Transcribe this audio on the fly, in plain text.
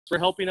for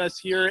helping us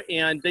here,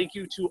 and thank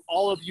you to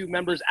all of you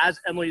members. As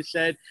Emily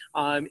said,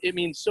 it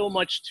means so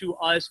much to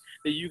us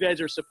that you guys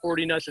are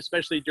supporting us,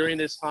 especially during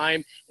this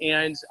time.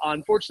 And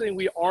unfortunately,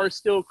 we are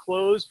still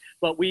closed,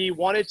 but we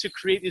wanted to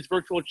create these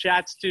virtual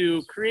chats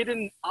to create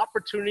an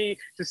opportunity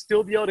to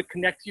still be able to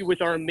connect you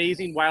with our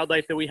amazing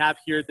wildlife that we have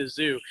here at the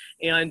zoo.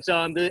 And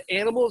the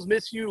animals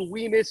miss you,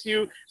 we miss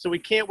you, so we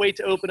can't wait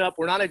to open up.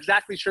 We're not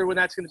exactly sure when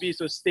that's going to be,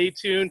 so stay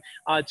tuned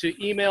to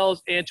emails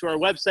and to our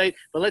website.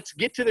 But let's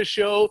get to the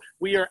show.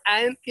 We are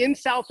in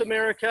South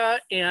America,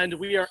 and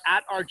we are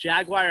at our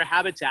jaguar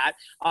habitat.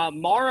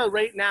 Mara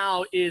right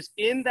now is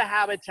in the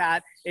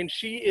habitat, and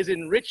she is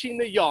enriching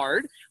the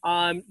yard.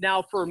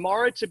 Now for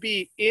Mara to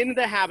be in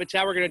the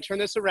habitat, we're going to turn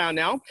this around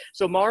now.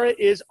 So Mara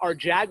is our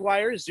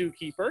jaguar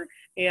zookeeper,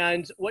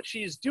 and what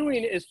she's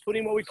doing is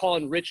putting what we call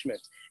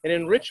enrichment. And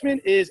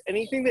enrichment is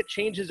anything that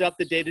changes up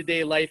the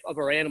day-to-day life of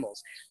our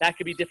animals. That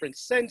could be different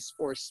scents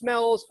or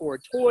smells or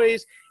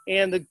toys,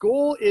 and the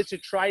goal is to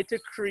try to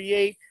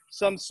create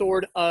some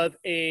sort of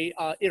a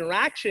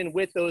interaction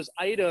with those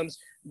items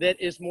that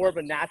is more of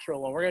a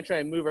natural one. We're gonna try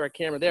and move our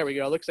camera. There we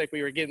go. It looks like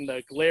we were getting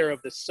the glare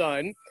of the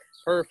sun.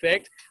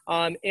 Perfect.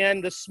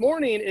 And this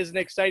morning is an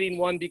exciting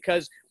one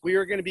because we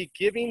are gonna be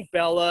giving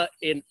Bella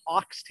an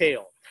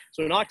oxtail.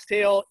 So an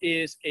oxtail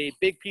is a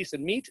big piece of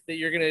meat that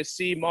you're gonna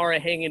see Mara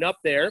hanging up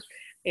there.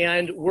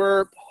 And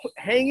we're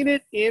hanging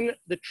it in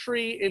the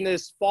tree in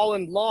this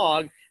fallen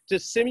log to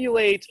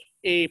simulate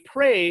a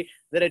prey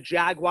that a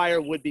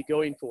jaguar would be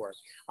going for.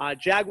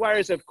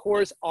 Jaguars, of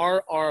course,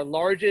 are our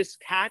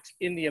largest cat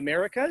in the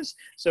Americas.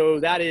 So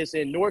that is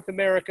in North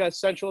America,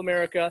 Central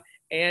America,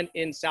 and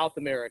in South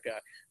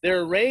America.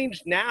 Their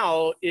range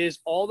now is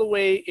all the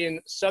way in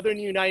southern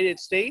United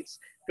States,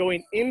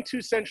 going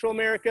into Central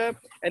America,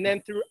 and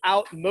then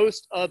throughout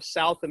most of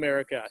South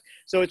America.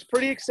 So it's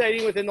pretty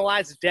exciting. Within the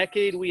last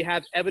decade, we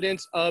have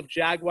evidence of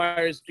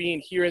jaguars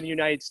being here in the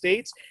United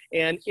States,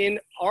 and in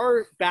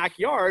our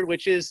backyard,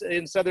 which is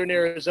in southern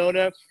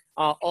Arizona,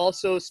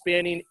 also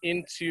spanning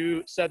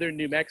into southern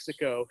New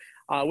Mexico,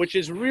 which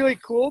is really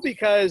cool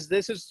because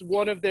this is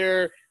one of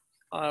their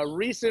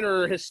recent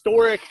or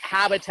historic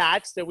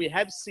habitats that we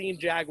have seen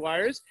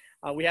jaguars.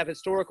 We have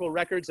historical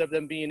records of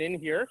them being in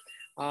here.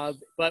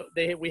 But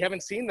we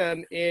haven't seen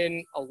them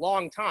in a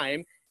long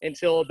time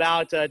until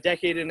about a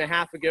decade and a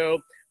half ago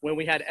when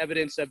we had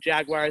evidence of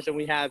jaguars, and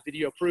we have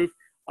video proof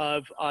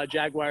of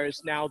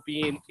jaguars now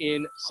being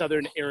in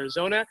southern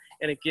Arizona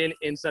and again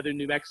in southern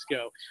New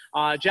Mexico.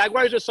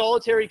 Jaguars are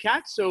solitary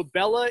cats, so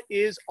Bella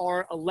is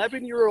our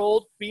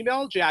 11-year-old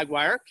female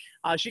jaguar.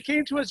 She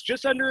came to us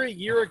just under a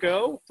year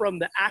ago from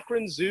the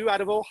Akron Zoo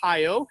out of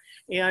Ohio,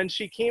 and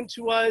she came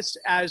to us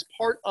as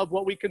part of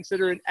what we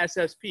consider an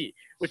SSP,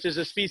 which is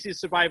a species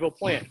survival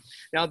plan.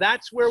 Now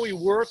that's where we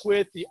work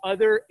with the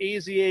other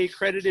AZA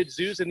accredited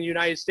zoos in the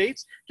United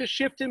States to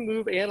shift and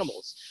move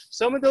animals.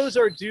 Some of those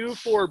are due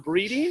for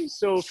breeding,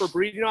 so for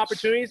breeding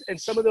opportunities, and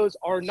some of those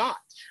are not.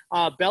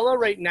 Bella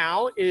right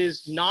now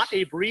is not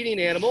a breeding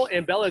animal,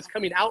 and Bella is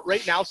coming out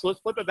right now, so let's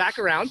flip it back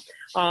around.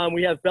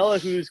 We have Bella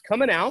who's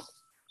coming out.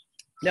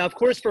 Now, of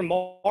course, for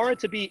Mara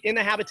to be in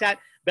the habitat,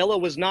 Bella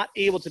was not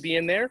able to be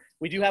in there.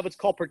 We do have what's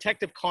called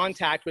protective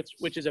contact,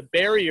 which is a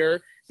barrier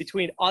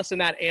between us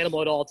and that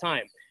animal at all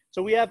times.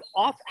 So we have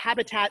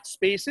off-habitat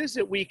spaces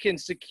that we can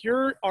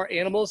secure our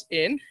animals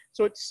in,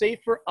 so it's safe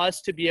for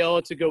us to be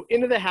able to go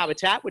into the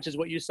habitat, which is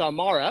what you saw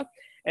Mara.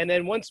 And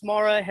then once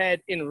Mara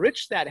had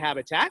enriched that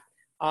habitat,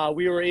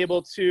 we were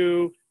able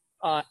to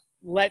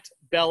let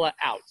Bella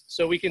out.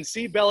 So we can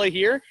see Bella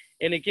here.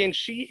 And again,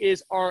 she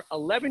is our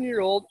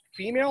 11-year-old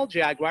female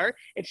jaguar,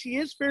 and she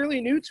is fairly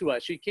new to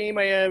us. She came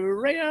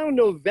around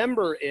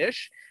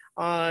November-ish,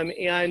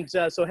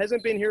 so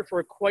hasn't been here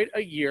for quite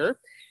a year.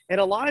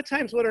 And a lot of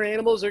times what our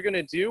animals are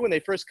gonna do when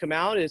they first come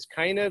out is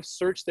kind of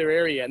search their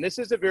area. And this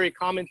is a very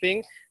common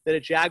thing that a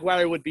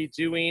jaguar would be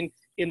doing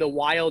in the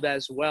wild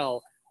as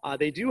well.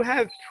 They do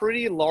have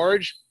pretty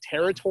large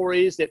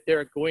territories that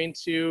they're going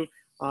to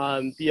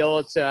be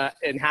able to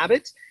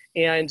inhabit.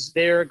 And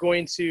they're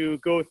going to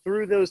go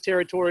through those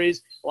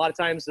territories. A lot of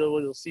times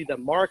you'll see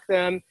them mark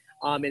them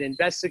and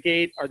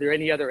investigate, are there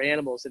any other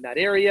animals in that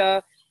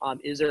area?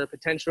 Is there a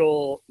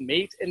potential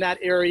mate in that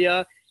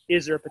area?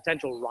 Is there a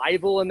potential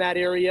rival in that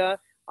area?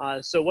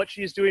 So what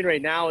she's doing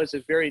right now is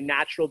a very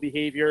natural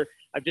behavior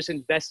of just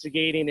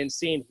investigating and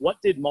seeing what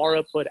did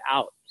Mara put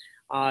out.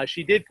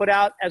 She did put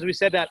out, as we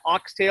said, that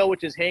oxtail,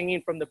 which is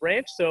hanging from the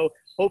branch. So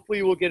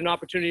hopefully we'll get an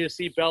opportunity to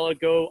see Bella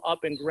go up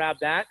and grab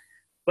that.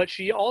 But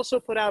she also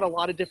put out a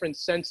lot of different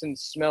scents and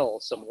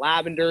smells, some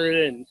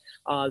lavender, and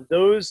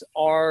those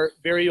are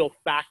very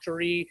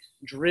olfactory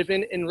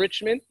driven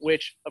enrichment,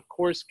 which of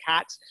course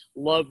cats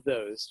love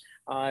those.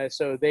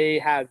 So they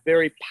have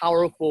very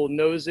powerful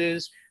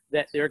noses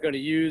that they're going to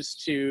use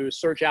to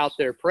search out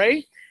their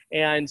prey.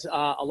 And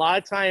a lot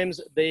of times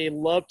they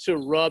love to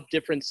rub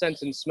different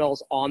scents and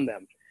smells on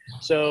them.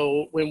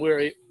 So when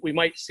we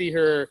might see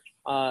her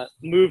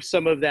move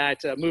some of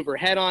that, move her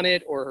head on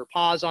it or her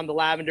paws on the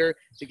lavender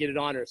to get it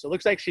on her. So it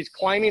looks like she's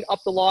climbing up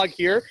the log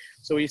here.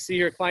 So we see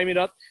her climbing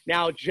up.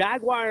 Now,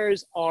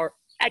 jaguars are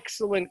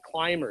excellent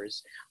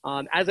climbers.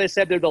 As I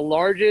said, they're the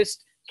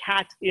largest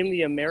cat in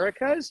the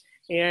Americas,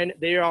 and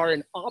they are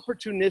an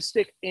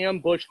opportunistic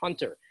ambush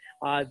hunter.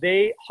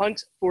 They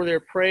hunt for their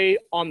prey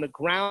on the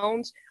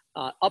ground,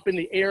 up in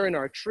the air in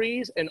our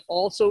trees, and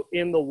also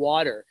in the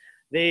water.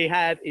 They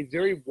have a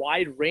very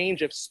wide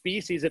range of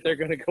species that they're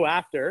going to go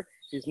after.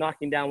 She's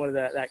knocking down one of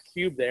that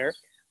cube there.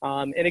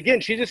 And again,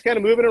 she's just kind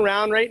of moving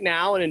around right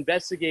now and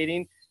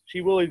investigating.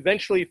 She will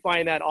eventually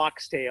find that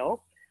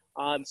oxtail.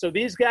 So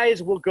these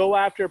guys will go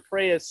after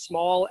prey as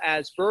small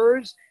as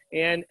birds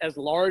and as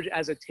large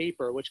as a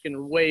tapir, which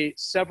can weigh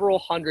several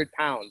hundred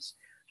pounds.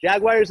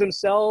 Jaguars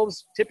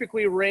themselves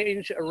typically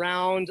range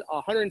around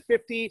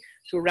 150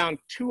 to around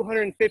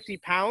 250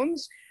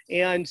 pounds.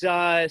 And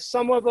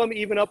some of them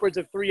even upwards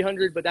of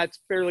 300, but that's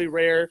fairly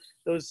rare.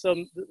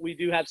 We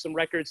do have some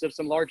records of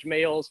some large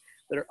males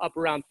that are up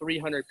around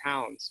 300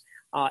 pounds.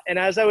 And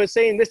as I was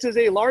saying, this is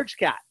a large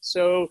cat.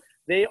 So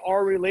they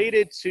are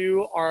related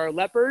to our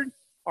leopard,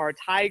 our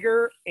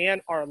tiger,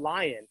 and our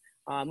lion.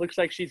 Looks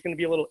like she's going to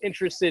be a little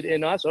interested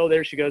in us. Oh,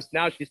 there she goes.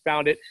 Now she's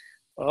found it.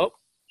 Oh,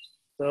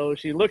 so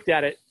she looked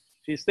at it.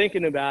 She's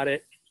thinking about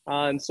it.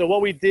 And so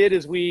what we did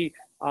is we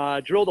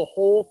drilled a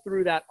hole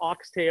through that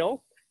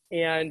oxtail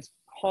and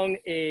hung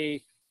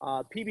a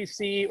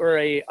PVC or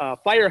a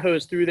fire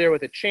hose through there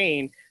with a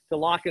chain to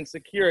lock and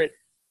secure it,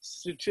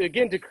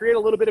 to create a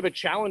little bit of a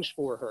challenge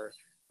for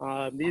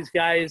her. These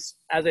guys,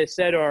 as I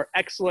said, are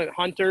excellent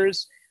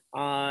hunters.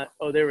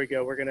 Oh, there we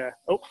go.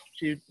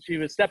 She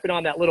was stepping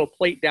on that little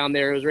plate down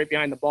there. It was right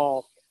behind the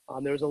ball.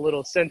 There was a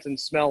little scent and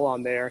smell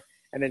on there,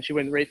 and then she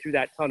went right through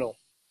that tunnel.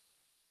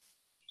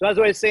 So as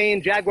I was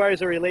saying,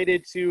 jaguars are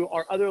related to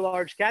our other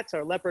large cats,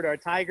 our leopard, our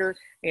tiger,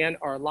 and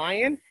our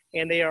lion,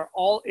 and they are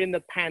all in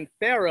the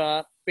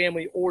Panthera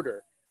family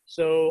order.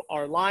 So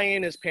our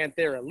lion is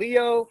Panthera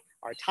leo,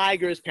 our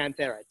tiger is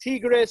Panthera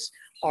tigris,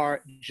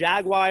 our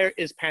jaguar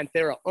is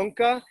Panthera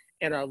unca,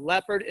 and our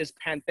leopard is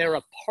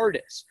Panthera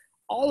pardus.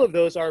 All of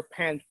those are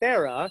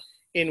Panthera,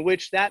 in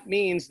which that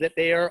means that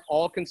they are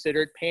all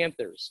considered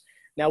panthers.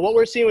 Now, what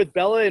we're seeing with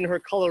Bella in her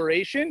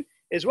coloration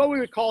is what we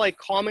would call a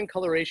common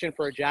coloration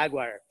for a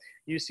jaguar.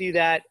 You see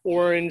that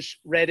orange,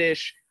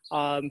 reddish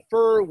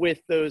fur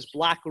with those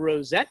black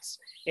rosettes,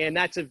 and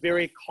that's a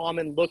very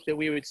common look that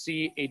we would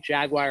see a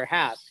jaguar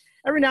have.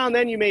 Every now and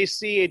then you may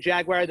see a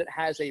jaguar that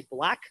has a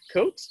black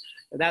coat,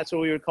 and that's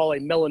what we would call a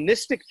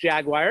melanistic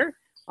jaguar.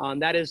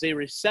 That is a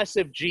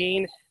recessive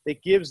gene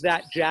that gives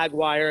that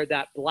jaguar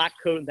that black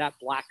coat and that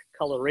black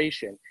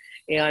coloration.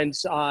 And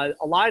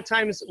a lot of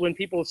times when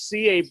people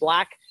see a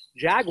black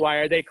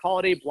jaguar, they call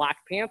it a black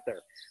panther,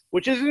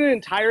 which isn't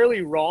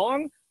entirely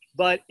wrong,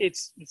 but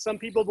some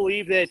people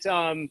believe that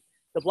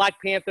the black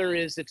panther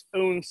is its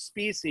own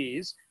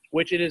species,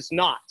 which it is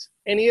not.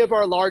 Any of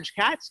our large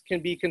cats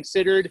can be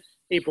considered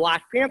a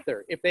black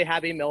panther if they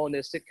have a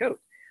melanistic coat.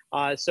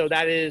 So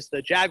that is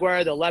the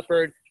jaguar, the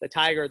leopard, the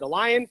tiger, the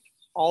lion.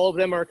 All of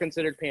them are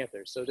considered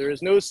panthers. So there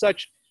is no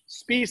such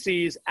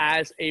species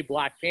as a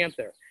black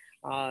panther.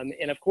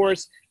 And of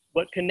course,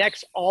 what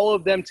connects all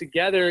of them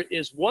together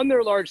is, one,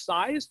 their large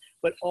size,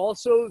 but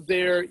also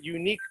their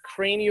unique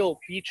cranial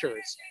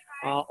features.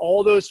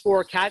 All those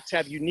four cats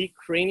have unique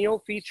cranial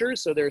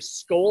features, so their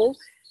skull,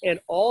 and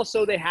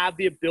also they have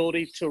the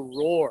ability to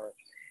roar.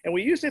 And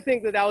we used to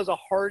think that that was a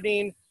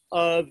hardening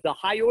of the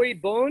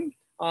hyoid bone,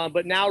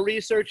 but now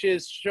research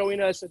is showing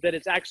us that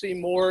it's actually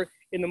more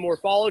in the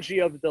morphology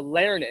of the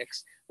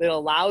larynx that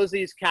allows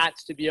these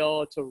cats to be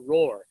able to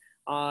roar.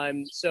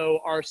 So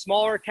our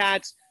smaller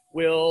cats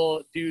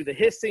will do the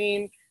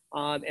hissing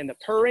and the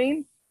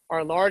purring.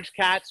 Our large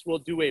cats will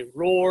do a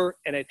roar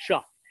and a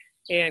chuck.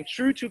 And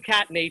true to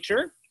cat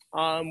nature,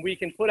 we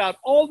can put out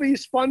all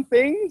these fun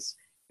things,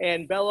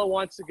 and Bella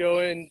wants to go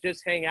and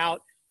just hang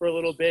out for a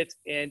little bit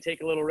and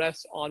take a little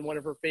rest on one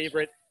of her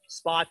favorite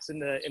spots in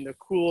the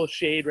cool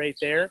shade right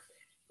there.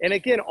 And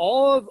again,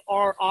 all of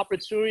our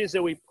opportunities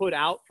that we put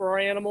out for our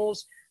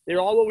animals, they're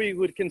all what we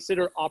would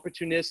consider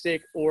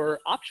opportunistic or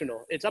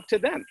optional. It's up to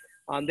them.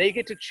 They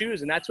get to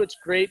choose, and that's what's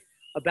great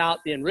about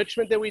the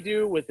enrichment that we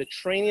do, with the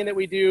training that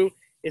we do,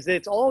 is that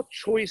it's all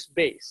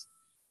choice-based.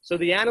 So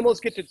the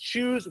animals get to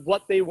choose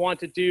what they want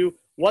to do,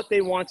 what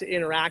they want to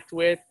interact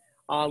with.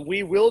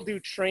 We will do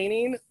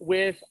training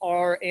with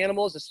our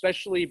animals,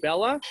 especially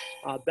Bella.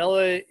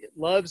 Bella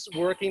loves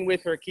working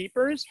with her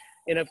keepers.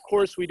 And of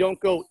course, we don't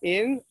go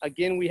in.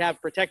 Again, we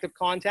have protective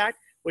contact,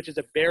 which is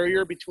a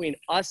barrier between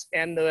us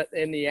and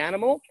the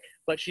animal.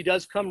 But she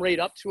does come right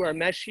up to our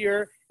mesh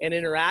here and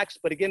interacts.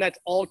 But again, that's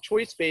all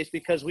choice-based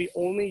because we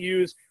only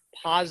use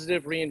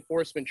positive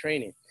reinforcement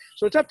training.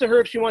 So it's up to her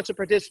if she wants to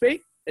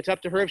participate. It's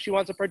up to her if she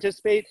wants to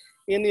participate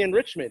in the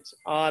enrichment.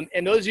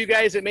 And those of you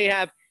guys that may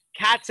have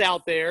cats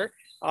out there,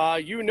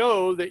 you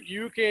know that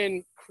you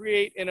can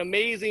create an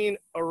amazing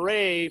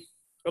array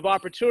of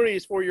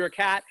opportunities for your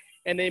cat,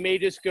 and they may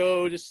just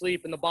go to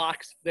sleep in the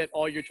box that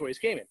all your toys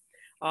came in.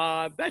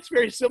 That's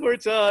very similar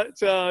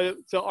to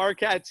our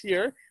cats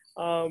here.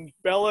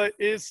 Bella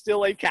is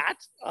still a cat,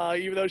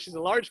 even though she's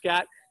a large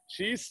cat,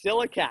 she's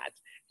still a cat.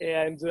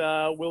 And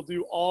will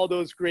do all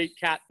those great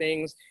cat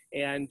things.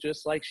 And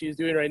just like she's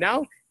doing right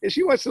now, is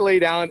she wants to lay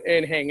down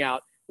and hang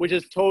out, which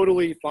is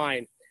totally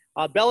fine.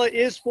 Bella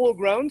is full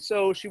grown,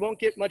 so she won't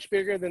get much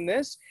bigger than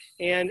this.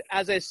 And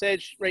as I said,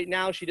 right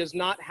now, she does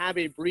not have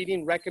a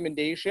breeding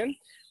recommendation.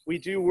 We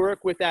do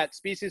work with that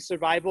species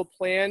survival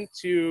plan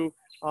to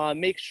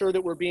make sure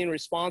that we're being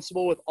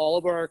responsible with all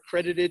of our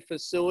accredited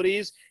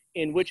facilities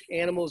in which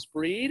animals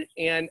breed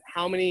and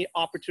how many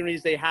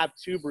opportunities they have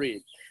to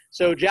breed.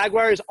 So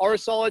Jaguars are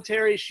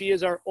solitary. She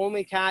is our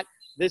only cat.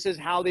 This is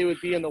how they would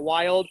be in the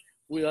wild.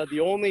 The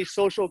only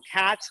social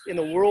cat in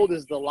the world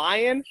is the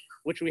lion,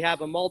 which we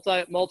have a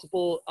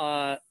multiple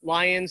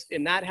lions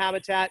in that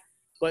habitat.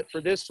 But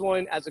for this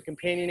one, as a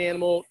companion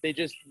animal, they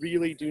just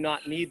really do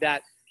not need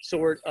that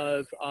sort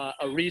of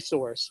a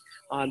resource.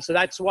 So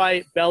that's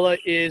why Bella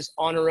is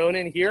on her own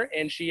in here,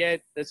 and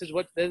this is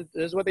what they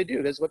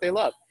do. This is what they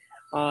love.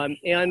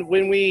 And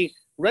when we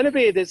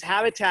renovated this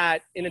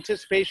habitat in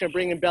anticipation of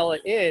bringing Bella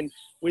in,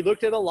 we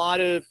looked at a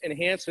lot of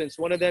enhancements.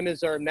 One of them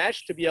is our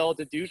mesh to be able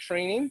to do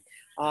training.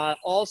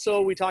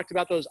 Also, we talked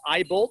about those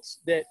eye bolts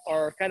that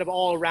are kind of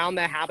all around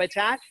the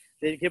habitat.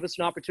 They give us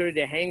an opportunity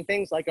to hang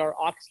things like our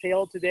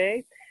oxtail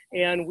today.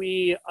 And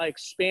we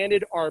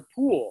expanded our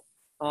pool.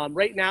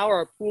 Right now,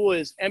 our pool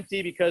is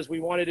empty because we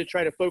wanted to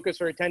try to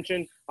focus our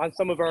attention on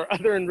some of our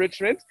other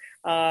enrichment,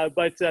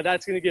 but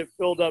that's going to get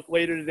filled up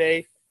later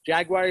today.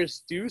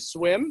 Jaguars do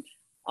swim.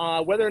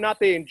 Whether or not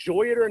they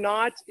enjoy it or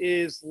not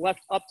is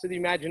left up to the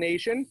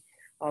imagination.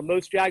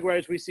 Most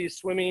jaguars we see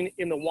swimming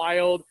in the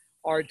wild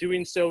are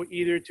doing so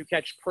either to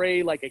catch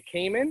prey like a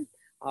caiman,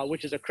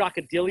 which is a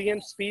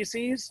crocodilian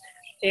species,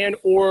 and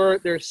or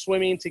they're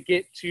swimming to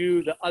get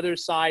to the other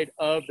side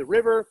of the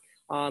river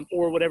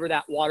or whatever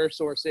that water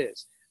source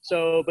is.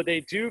 So, but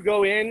they do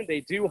go in,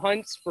 they do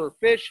hunt for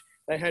fish,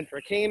 they hunt for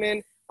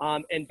caiman,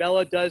 and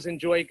Bella does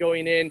enjoy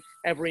going in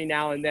every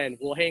now and then.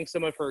 We'll hang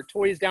some of her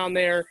toys down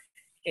there,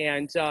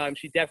 and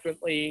she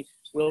definitely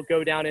will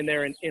go down in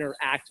there and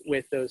interact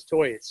with those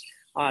toys.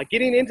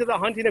 Getting into the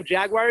hunting of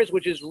jaguars,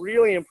 which is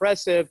really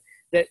impressive,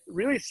 that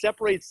really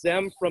separates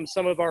them from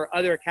some of our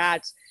other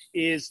cats,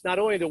 is not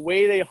only the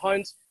way they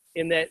hunt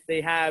in that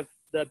they have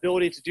the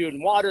ability to do it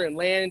in water and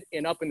land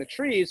and up in the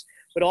trees,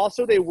 but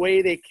also the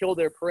way they kill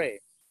their prey.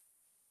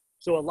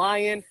 So a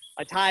lion,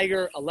 a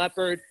tiger, a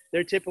leopard,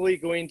 they're typically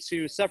going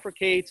to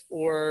suffocate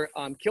or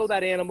kill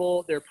that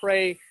animal, their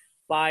prey,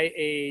 by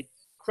a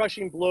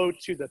crushing blow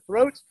to the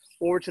throat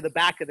or to the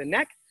back of the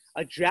neck.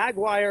 A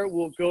jaguar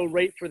will go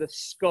right for the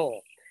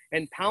skull.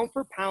 And pound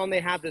for pound,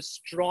 they have the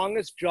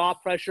strongest jaw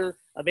pressure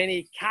of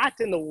any cat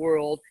in the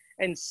world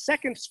and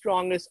second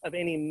strongest of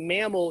any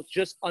mammal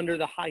just under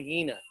the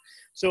hyena.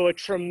 So a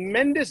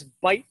tremendous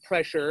bite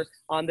pressure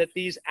that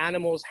these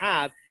animals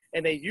have,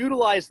 and they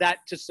utilize that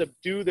to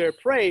subdue their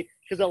prey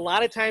because a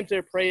lot of times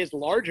their prey is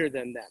larger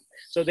than them.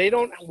 So they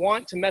don't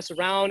want to mess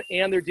around,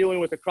 and they're dealing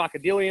with a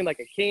crocodilian like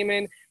a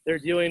caiman. They're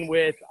dealing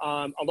with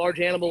a large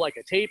animal like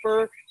a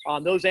tapir.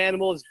 Those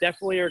animals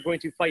definitely are going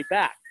to fight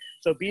back.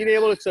 So being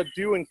able to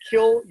subdue and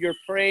kill your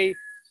prey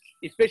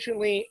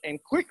efficiently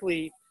and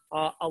quickly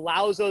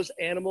allows those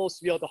animals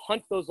to be able to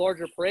hunt those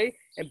larger prey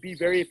and be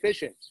very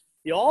efficient.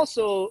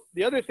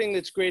 The other thing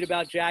that's great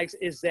about jags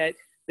is that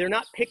they're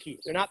not picky.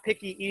 They're not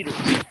picky eaters.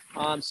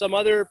 Some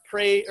other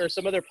prey or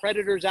some other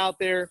predators out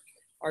there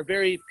are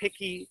very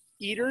picky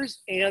eaters,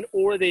 and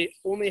or they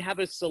only have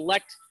a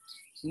select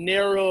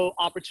narrow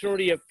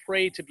opportunity of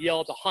prey to be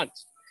able to hunt.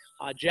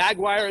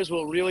 Jaguars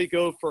will really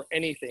go for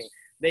anything.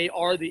 They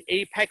are the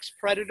apex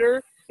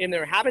predator in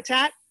their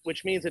habitat,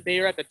 which means that they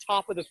are at the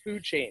top of the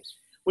food chain,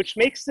 which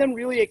makes them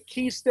really a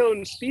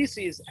keystone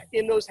species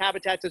in those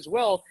habitats as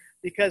well,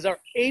 because our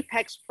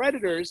apex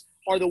predators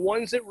are the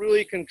ones that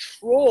really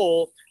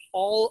control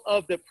all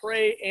of the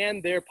prey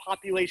and their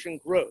population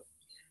growth.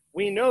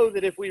 We know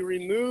that if we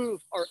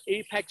remove our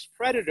apex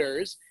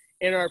predators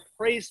and our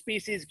prey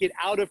species get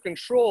out of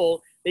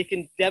control, they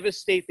can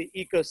devastate the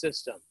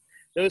ecosystem.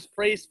 Those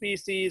prey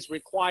species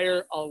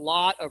require a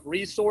lot of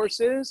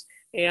resources,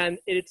 and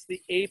it's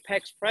the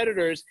apex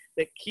predators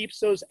that keeps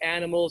those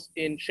animals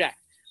in check.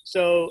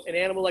 So an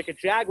animal like a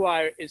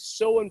jaguar is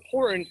so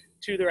important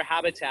to their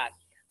habitat.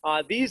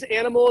 These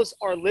animals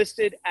are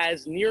listed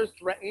as near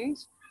threatened.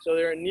 So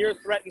they're a near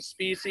threatened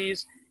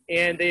species,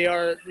 and they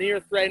are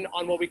near threatened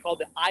on what we call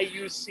the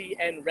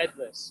IUCN red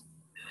list.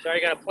 Sorry,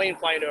 I got a plane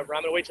flying over.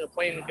 I'm gonna wait till the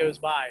plane goes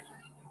by.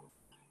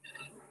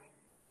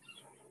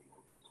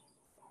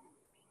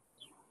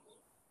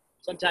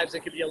 Sometimes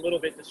it can be a little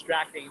bit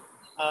distracting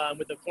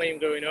with the plane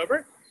going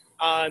over.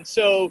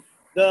 So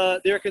they're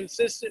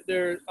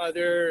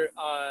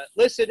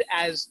listed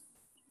as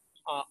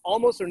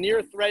almost or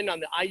near threatened on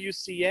the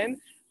IUCN,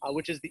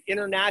 which is the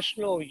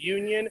International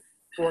Union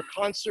for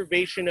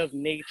Conservation of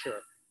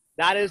Nature.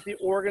 That is the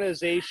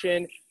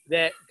organization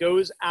that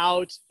goes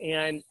out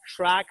and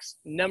tracks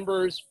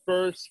numbers,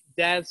 births,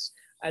 deaths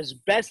as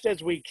best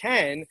as we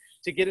can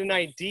to get an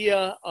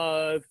idea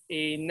of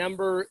a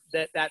number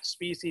that that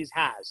species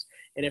has.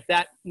 And if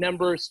that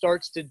number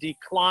starts to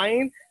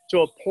decline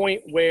to a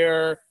point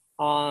where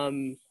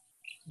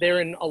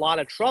they're in a lot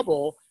of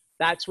trouble,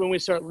 that's when we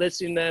start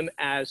listing them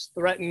as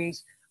threatened,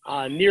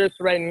 near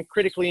threatened,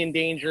 critically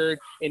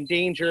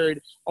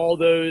endangered, all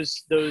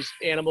those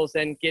animals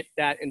then get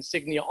that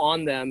insignia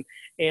on them.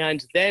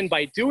 And then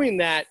by doing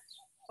that,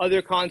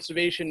 other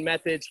conservation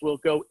methods will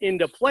go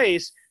into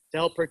place to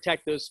help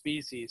protect those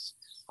species.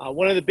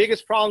 One of the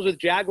biggest problems with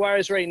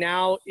jaguars right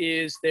now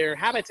is their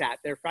habitat,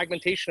 their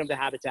fragmentation of the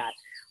habitat.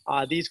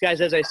 These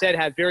guys, as I said,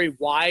 have very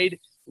wide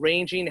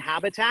ranging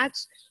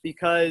habitats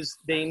because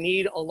they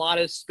need a lot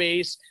of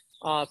space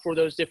for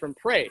those different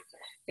prey.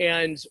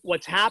 And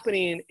what's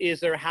happening is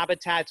their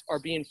habitats are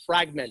being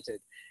fragmented.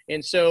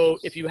 And so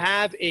if you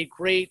have a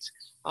great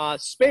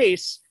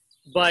space,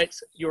 but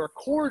your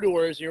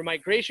corridors, your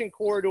migration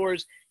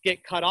corridors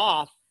get cut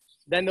off,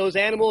 then those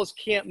animals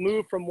can't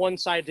move from one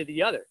side to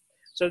the other.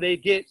 So they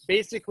get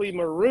basically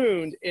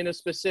marooned in a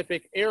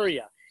specific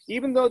area.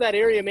 Even though that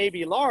area may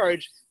be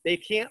large, they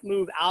can't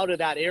move out of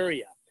that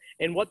area.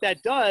 And what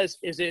that does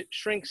is it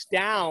shrinks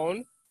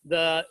down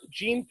the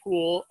gene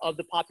pool of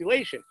the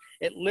population.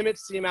 It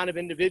limits the amount of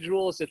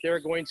individuals that they're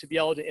going to be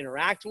able to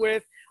interact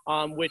with,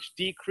 which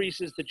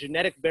decreases the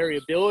genetic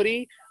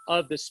variability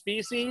of the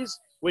species,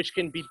 which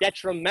can be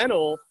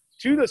detrimental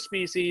to the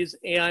species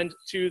and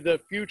to the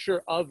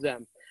future of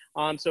them.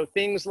 So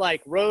things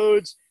like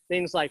roads,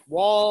 things like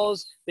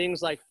walls,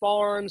 things like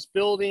farms,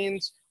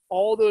 buildings,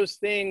 all those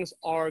things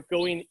are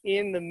going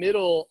in the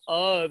middle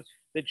of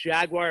the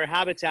jaguar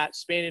habitat,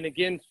 spanning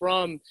again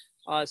from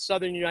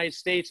southern United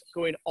States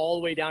going all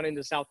the way down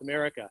into South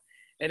America.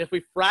 And if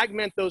we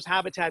fragment those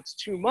habitats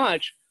too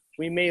much,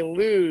 we may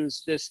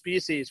lose this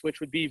species, which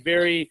would be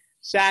very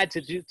sad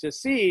to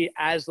see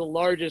as the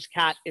largest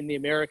cat in the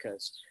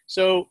Americas.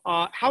 So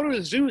how do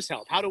the zoos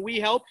help? How do we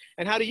help?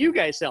 And how do you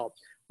guys help?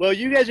 Well,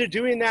 you guys are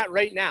doing that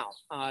right now.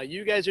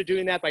 You guys are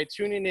doing that by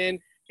tuning in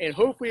and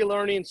hopefully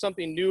learning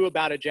something new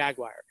about a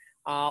jaguar.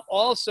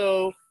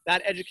 Also,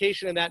 that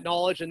education and that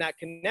knowledge and that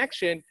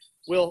connection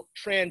will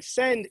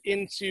transcend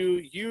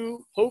into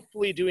you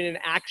hopefully doing an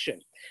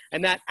action.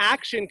 And that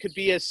action could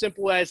be as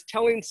simple as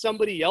telling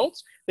somebody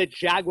else that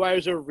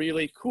jaguars are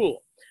really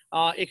cool.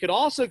 It could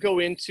also go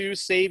into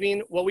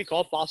saving what we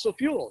call fossil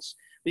fuels,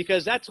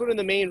 because that's one of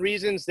the main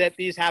reasons that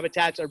these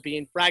habitats are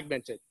being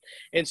fragmented.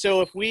 And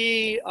so if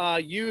we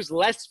use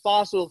less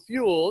fossil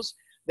fuels,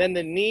 then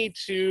the need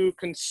to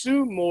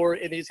consume more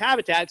in these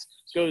habitats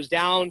goes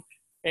down,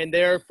 and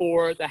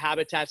therefore the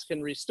habitats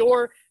can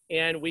restore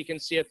and we can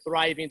see a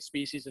thriving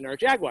species in our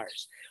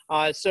jaguars.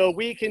 So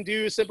we can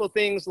do simple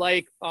things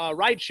like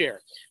ride share.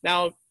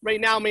 Now,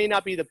 right now may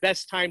not be the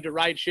best time to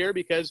ride share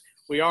because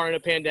we are in a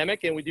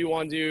pandemic and we do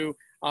want to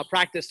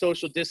practice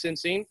social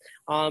distancing,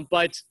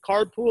 but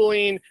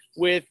carpooling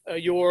with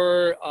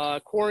your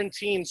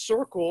quarantine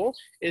circle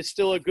is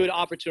still a good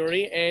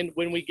opportunity. And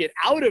when we get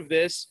out of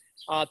this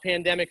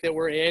pandemic that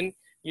we're in,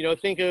 you know,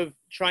 think of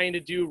trying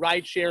to do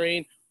ride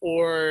sharing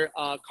or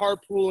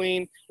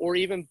carpooling or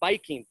even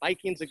biking.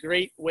 Biking's a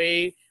great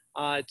way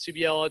to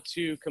be able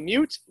to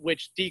commute,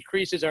 which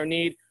decreases our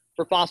need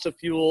for fossil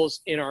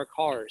fuels in our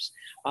cars.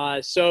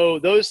 So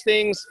those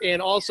things,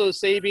 and also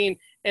saving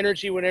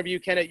energy whenever you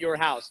can at your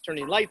house,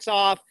 turning lights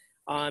off,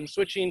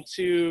 switching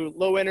to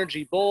low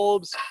energy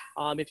bulbs.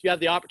 If you have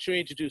the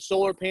opportunity to do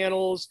solar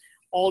panels,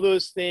 all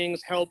those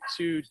things help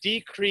to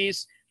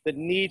decrease the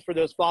need for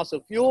those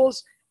fossil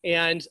fuels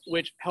and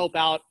which help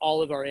out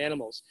all of our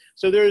animals.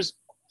 So there's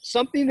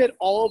something that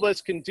all of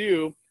us can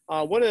do.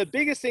 One of the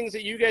biggest things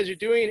that you guys are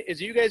doing is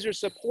you guys are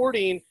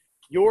supporting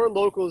your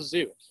local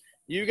zoo.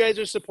 You guys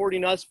are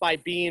supporting us by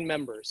being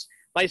members.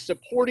 By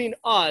supporting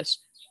us,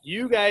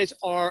 you guys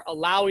are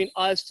allowing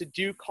us to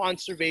do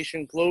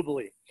conservation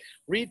globally.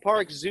 Reid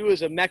Park Zoo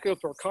is a mecca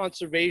for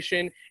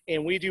conservation,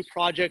 and we do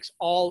projects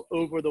all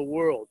over the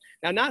world.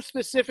 Now, not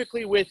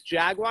specifically with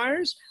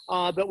jaguars,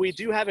 but we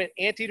do have an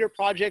anteater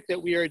project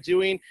that we are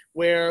doing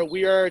where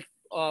we are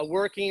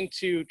working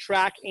to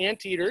track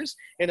anteaters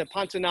in the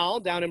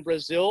Pantanal down in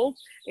Brazil,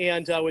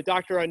 and with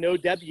Dr. Arnaud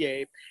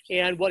Debier.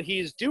 And what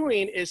he's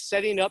doing is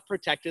setting up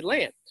protected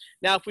land.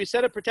 Now, if we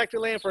set up protected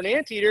land for an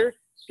anteater,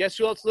 guess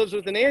who else lives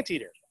with an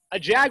anteater? A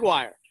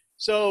jaguar.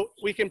 So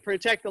we can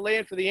protect the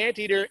land for the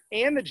anteater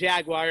and the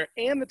jaguar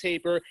and the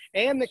tapir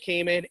and the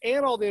caiman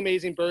and all the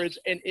amazing birds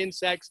and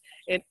insects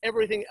and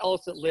everything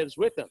else that lives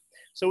with them.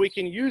 So we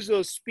can use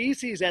those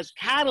species as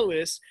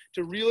catalysts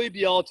to really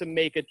be able to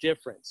make a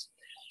difference.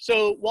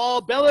 So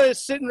while Bella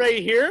is sitting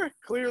right here,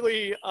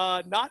 clearly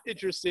not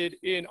interested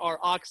in our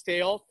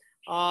oxtail,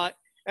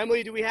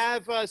 Emily, do we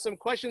have some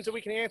questions that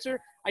we can answer?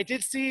 I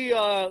did see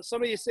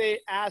somebody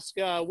ask,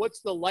 what's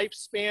the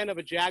lifespan of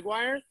a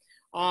jaguar?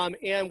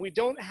 And we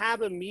don't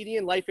have a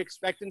median life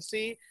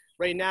expectancy.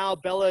 Right now,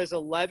 Bella is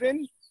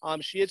 11.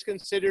 She is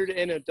considered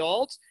an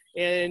adult,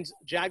 and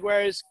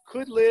jaguars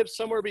could live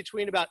somewhere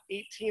between about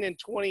 18 and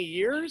 20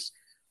 years,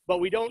 but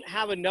we don't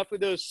have enough of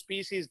those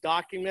species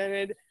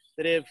documented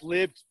that have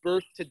lived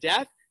birth to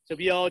death to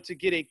be able to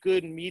get a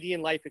good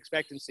median life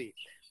expectancy.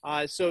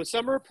 So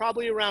some are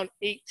probably around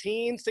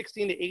 16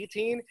 to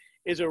 18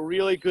 is a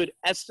really good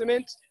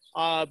estimate,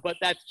 but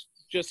that's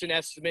just an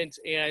estimate.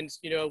 And,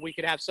 we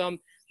could have some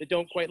that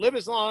don't quite live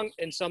as long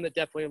and some that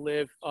definitely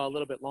live a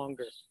little bit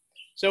longer.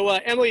 So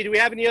Emily, do we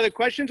have any other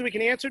questions we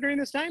can answer during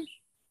this time?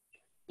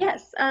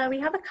 Yes, we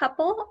have a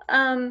couple.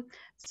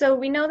 So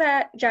we know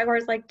that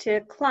Jaguars like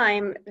to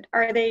climb.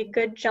 Are they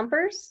good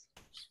jumpers?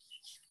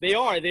 They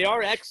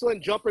are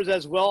excellent jumpers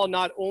as well,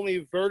 not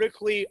only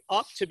vertically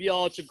up to be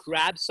able to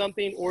grab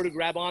something or to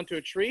grab onto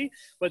a tree,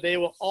 but they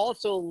will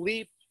also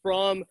leap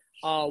from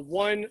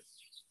one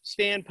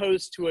stand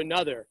post to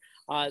another.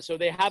 So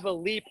they have a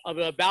leap of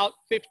about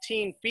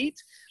 15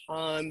 feet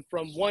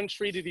from one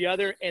tree to the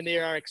other, and they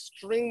are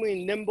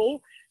extremely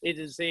nimble. It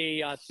is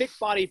a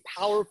thick-bodied,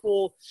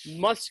 powerful,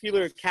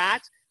 muscular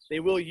cat. They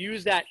will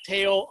use that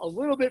tail a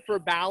little bit for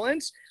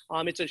balance.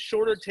 It's a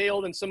shorter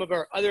tail than some of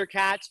our other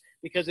cats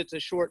because it's a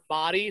short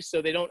body,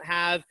 so they don't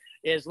have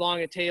as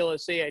long a tail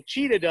as, say, a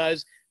cheetah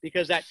does,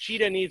 because that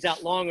cheetah needs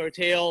that longer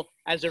tail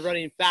as they're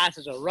running fast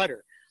as a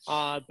rudder.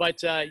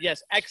 But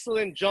yes,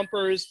 excellent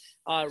jumpers,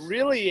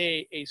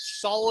 really a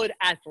solid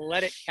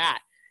athletic cat.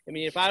 I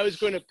mean, if I was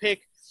going to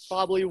pick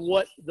probably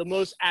what the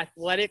most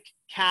athletic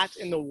cat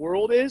in the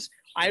world is,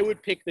 I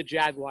would pick the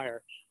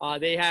Jaguar.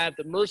 They have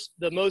the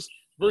most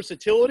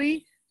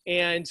versatility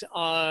and,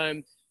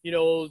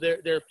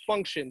 their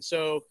function.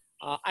 So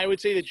I would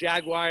say the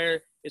Jaguar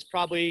is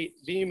probably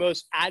the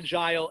most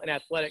agile and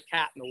athletic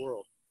cat in the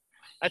world.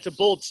 That's a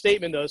bold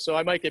statement, though, so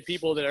I might get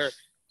people that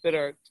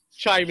are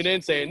chiming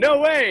in saying, no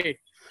way,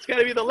 it's got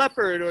to be the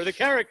leopard or the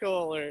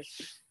caracal. Or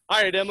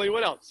all right, Emily,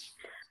 what else?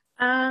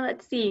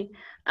 Let's see.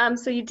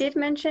 So you did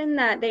mention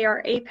that they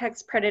are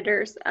apex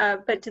predators,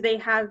 but do they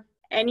have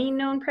any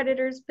known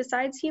predators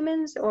besides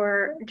humans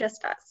or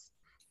just us?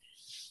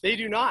 They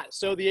do not.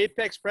 So the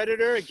apex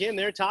predator, again,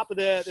 they're top of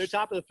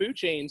the food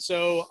chain.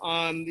 So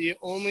the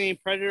only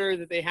predator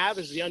that they have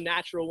is the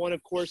unnatural one,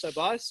 of course, of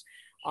us.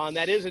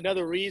 That is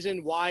another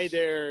reason why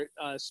their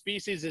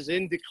species is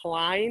in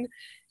decline,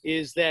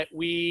 is that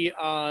we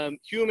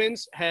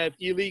humans have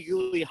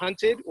illegally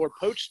hunted or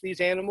poached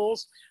these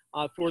animals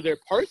for their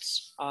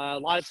parts. A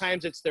lot of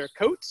times it's their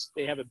coats.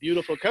 They have a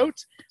beautiful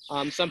coat.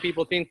 Some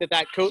people think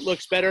that coat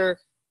looks better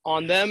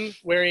on them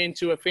wearing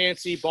to a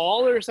fancy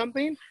ball or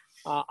something.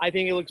 I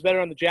think it looks better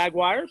on the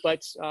Jaguar,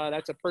 but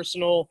that's a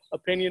personal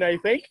opinion, I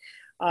think.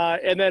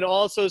 And then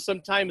also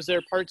sometimes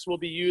their parts will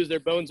be used, their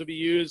bones will be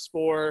used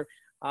for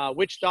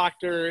witch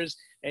doctors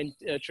and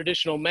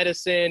traditional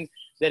medicine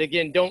that,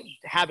 again, don't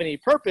have any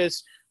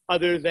purpose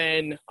other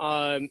than,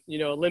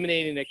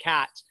 eliminating a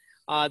cat.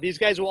 These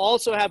guys will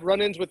also have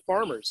run-ins with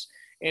farmers.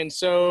 And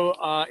so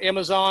the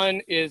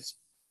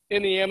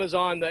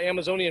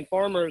Amazonian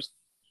farmers,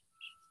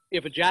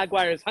 if a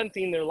Jaguar is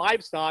hunting their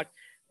livestock,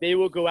 they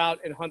will go out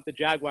and hunt the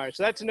Jaguar.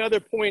 So that's another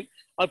point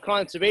of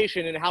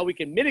conservation, and how we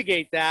can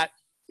mitigate that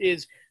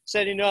is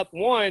setting up,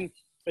 one,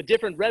 a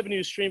different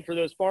revenue stream for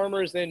those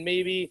farmers than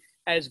maybe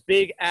as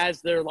big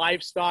as their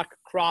livestock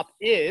crop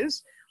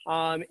is,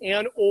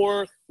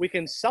 or we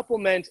can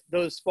supplement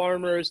those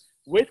farmers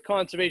with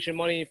conservation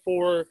money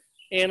for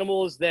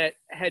animals that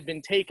had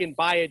been taken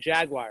by a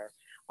Jaguar.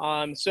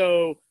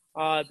 So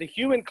the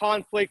human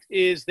conflict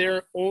is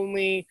their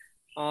only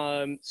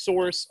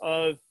source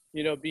of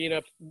being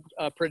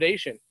a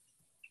predation.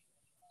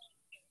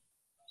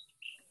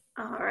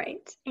 All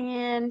right.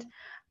 And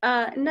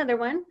another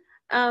one.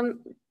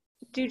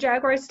 Do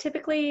Jaguars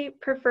typically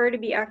prefer to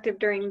be active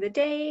during the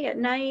day, at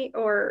night,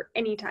 or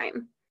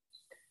anytime?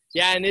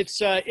 Yeah, and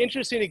it's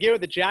interesting to get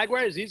with the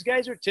Jaguars. These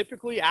guys are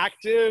typically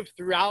active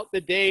throughout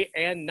the day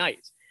and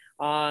night.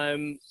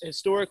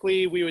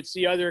 Historically, we would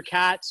see other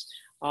cats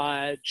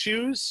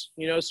choose,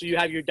 so you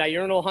have your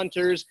diurnal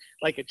hunters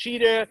like a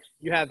cheetah,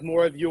 you have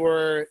more of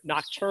your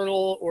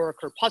nocturnal or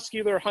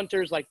crepuscular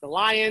hunters like the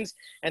lions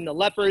and the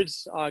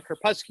leopards.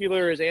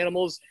 Crepuscular is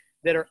animals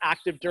that are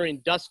active during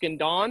dusk and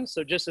dawn,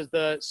 so just as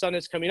the sun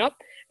is coming up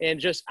and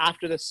just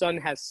after the sun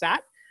has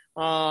sat.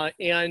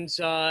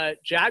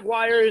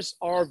 Jaguars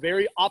are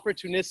very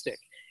opportunistic,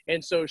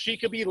 and so she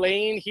could be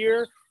laying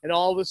here and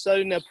all of a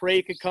sudden a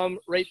prey could come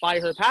right by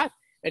her path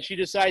and she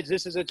decides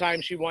this is the time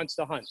she wants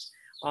to hunt.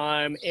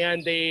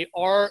 And they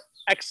are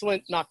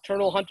excellent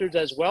nocturnal hunters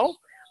as well.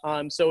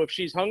 So if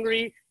she's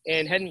hungry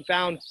and hadn't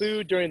found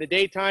food during the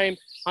daytime,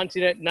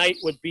 hunting at night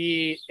would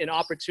be an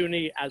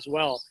opportunity as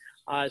well.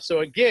 So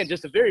again,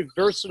 just a very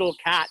versatile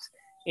cat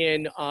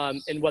in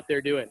what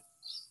they're doing.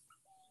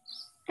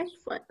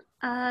 Excellent.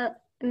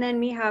 And then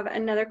we have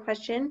another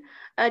question.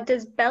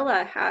 Does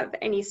Bella have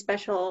any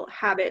special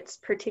habits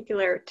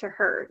particular to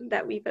her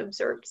that we've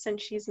observed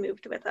since she's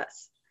moved with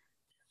us?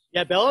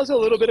 Yeah, Bella's a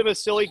little bit of a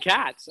silly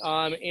cat.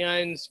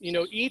 And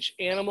each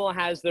animal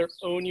has their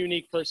own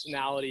unique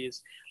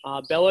personalities.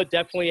 Bella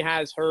definitely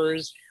has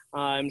hers.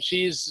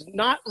 She's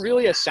not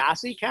really a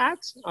sassy cat.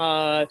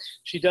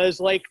 She does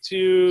like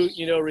to,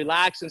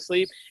 relax and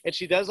sleep, and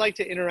she does like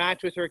to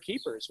interact with her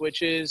keepers,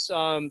 which is,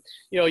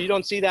 you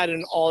don't see that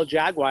in all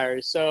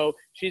Jaguars. So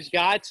she's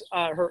got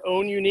her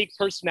own unique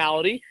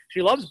personality.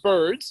 She loves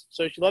birds,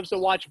 so she loves to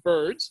watch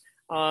birds,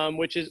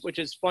 which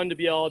is fun to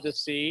be able to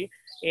see.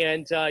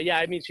 And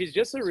she's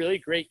just a really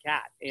great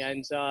cat,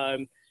 and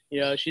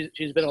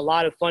she's been a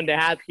lot of fun to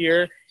have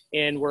here.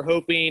 And we're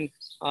hoping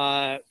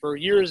for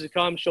years to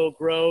come, she'll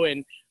grow,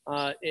 and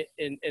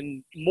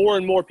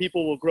more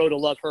people will grow to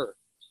love her.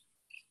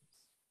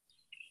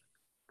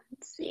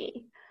 Let's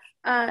see.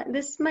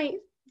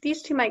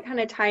 These two might kind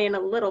of tie in a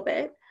little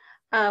bit.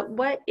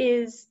 What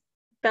is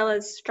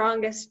Bella's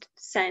strongest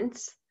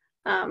sense?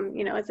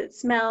 Is it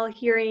smell,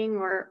 hearing,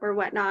 or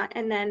whatnot?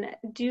 And then,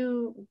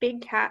 do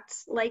big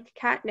cats like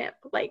catnip,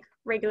 like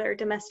regular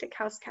domestic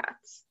house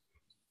cats?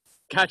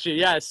 Gotcha.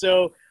 Yeah.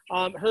 So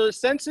her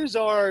senses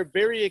are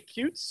very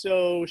acute.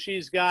 So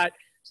she's got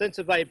sense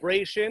of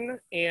vibration,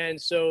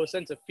 and so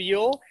sense of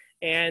feel,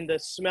 and the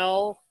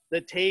smell,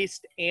 the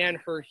taste, and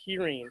her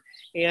hearing.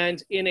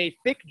 And in a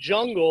thick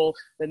jungle,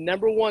 the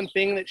number one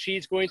thing that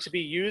she's going to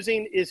be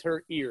using is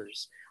her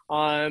ears.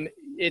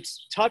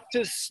 It's tough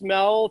to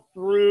smell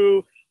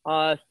through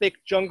thick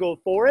jungle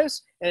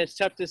forest, and it's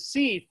tough to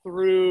see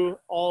through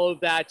all of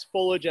that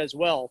foliage as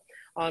well.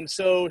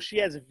 So she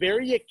has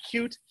very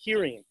acute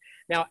hearing.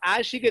 Now,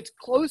 as she gets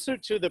closer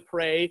to the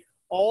prey,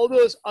 all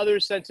those other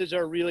senses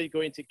are really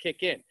going to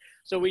kick in.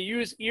 So we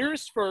use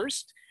ears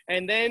first,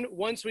 and then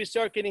once we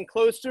start getting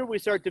closer, we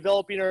start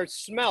developing our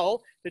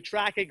smell to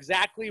track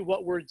exactly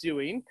what we're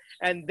doing.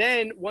 And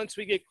then once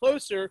we get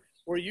closer,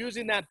 we're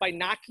using that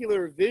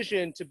binocular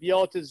vision to be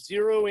able to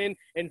zero in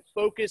and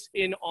focus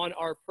in on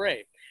our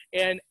prey.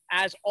 And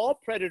as all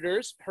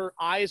predators, her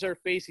eyes are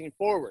facing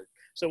forward.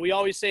 So we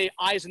always say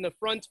eyes in the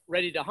front,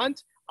 ready to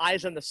hunt,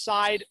 eyes on the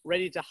side,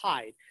 ready to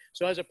hide.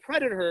 So as a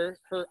predator,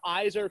 her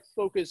eyes are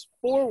focused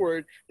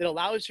forward. That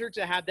allows her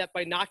to have that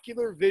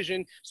binocular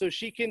vision, so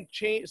she can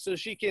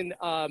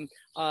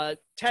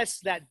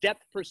test that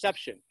depth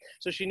perception.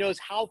 So she knows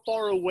how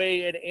far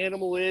away an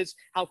animal is,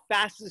 how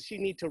fast does she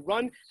need to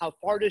run, how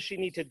far does she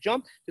need to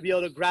jump to be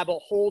able to grab a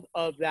hold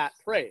of that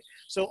prey.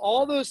 So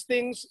all those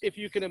things, if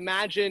you can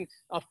imagine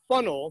a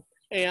funnel,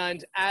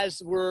 and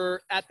as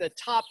we're at the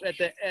top, at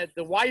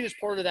the widest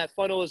part of that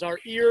funnel is our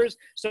ears,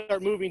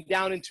 start moving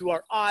down into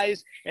our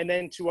eyes, and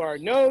then to our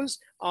nose,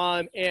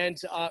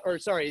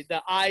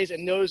 the eyes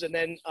and nose, and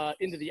then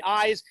into the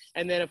eyes.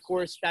 And then, of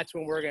course, that's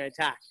when we're going to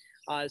attack.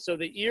 So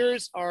the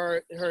ears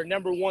are her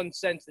number one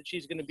sense that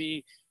she's going to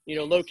be,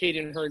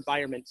 located in her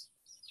environment.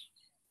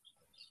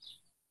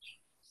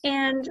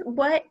 And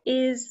what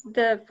is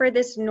the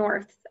furthest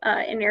north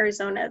in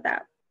Arizona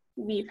that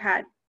we've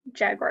had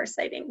jaguar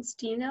sightings?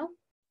 Do you know?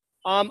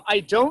 I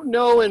don't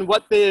know. And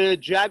what the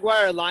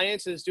Jaguar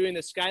Alliance is doing,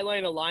 the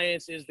Skyline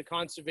Alliance is the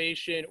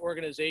conservation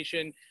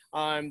organization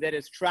that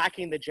is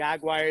tracking the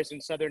jaguars in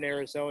southern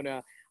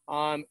Arizona.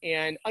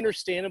 And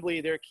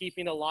understandably, they're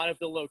keeping a lot of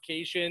the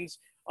locations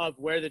of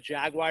where the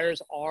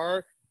jaguars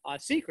are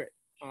secret.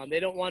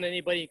 They don't want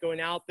anybody going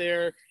out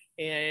there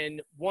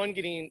and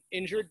getting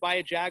injured by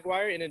a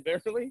jaguar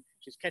inadvertently.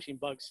 She's catching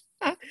bugs.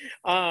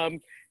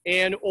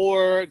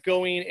 Or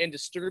going and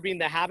disturbing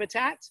the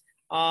habitat.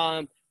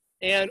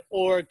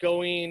 Or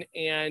going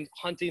and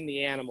hunting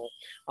the animal.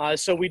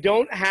 So we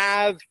don't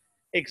have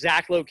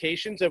exact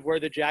locations of where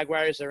the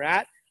jaguars are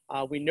at.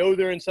 We know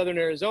they're in southern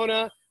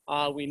Arizona.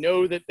 We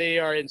know that they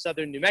are in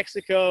southern New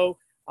Mexico,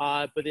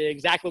 but the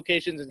exact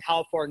locations and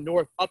how far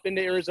north up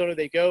into Arizona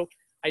they go,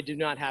 I do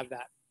not have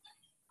that.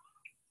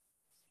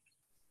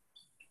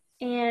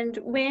 And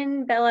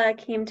when Bella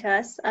came to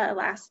us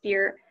last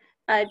year,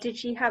 did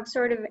she have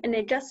sort of an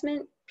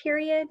adjustment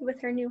period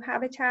with her new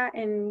habitat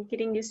and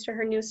getting used to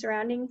her new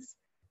surroundings?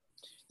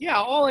 Yeah,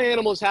 all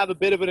animals have a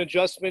bit of an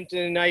adjustment,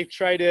 and I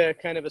try to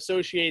kind of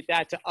associate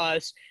that to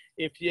us.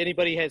 If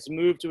anybody has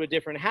moved to a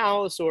different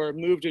house or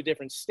moved to a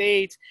different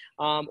state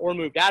or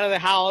moved out of the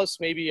house,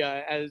 maybe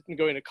as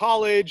going to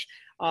college,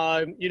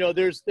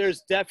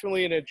 there's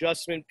definitely an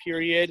adjustment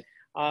period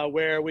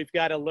where we've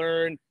got to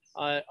learn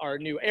our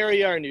new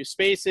area, our new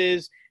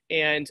spaces,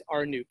 and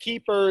our new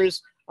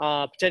keepers,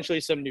 potentially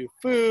some new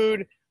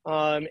food.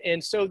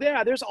 And so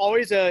there's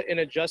always an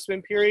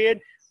adjustment period.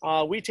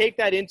 We take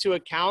that into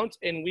account,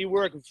 and we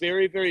work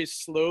very, very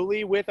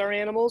slowly with our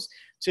animals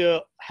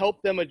to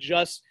help them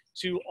adjust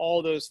to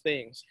all those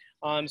things.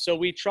 So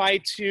we try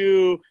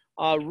to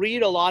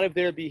read a lot of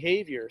their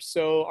behavior.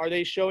 So are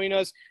they showing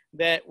us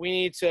that we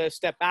need to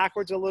step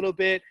backwards a little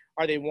bit?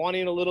 Are they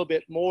wanting a little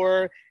bit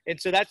more? And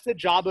so that's the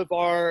job of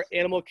our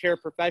animal care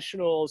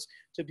professionals,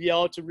 to be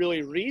able to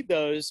really read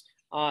those.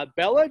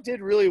 Bella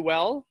did really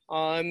well.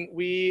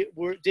 We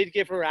did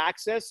give her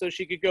access so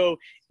she could go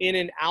in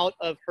and out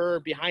of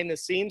her behind the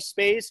scenes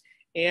space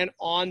and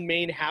on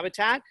main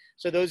habitat.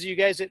 So those of you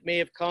guys that may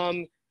have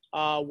come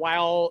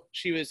while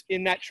she was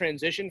in that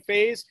transition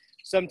phase,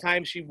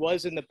 Sometimes she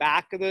was in the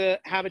back of the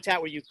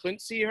habitat where you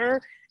couldn't see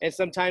her, and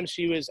sometimes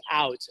she was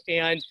out.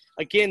 And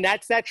again,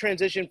 that's that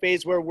transition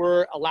phase where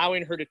we're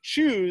allowing her to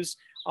choose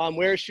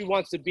where she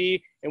wants to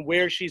be and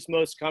where she's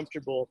most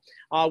comfortable.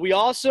 We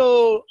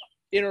also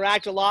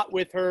interact a lot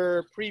with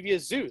her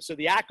previous zoo. So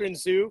the Akron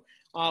Zoo,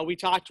 we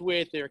talked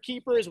with their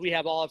keepers. We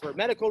have all of her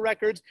medical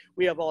records.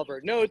 We have all of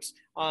her notes.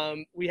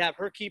 We have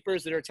her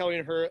keepers that are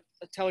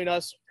telling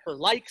us her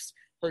likes,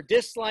 her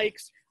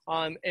dislikes.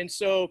 And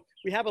so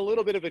we have a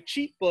little bit of a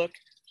cheat book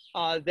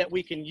that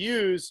we can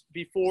use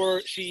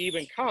before she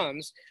even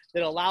comes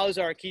that allows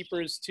our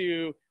keepers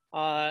to,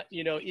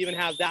 even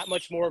have that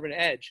much more of an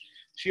edge.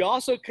 She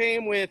also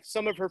came with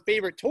some of her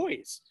favorite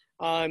toys.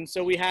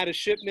 So we had a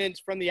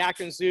shipment from the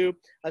Akron Zoo,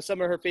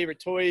 some of her favorite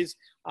toys.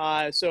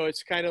 So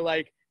it's kind of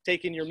like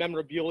taking your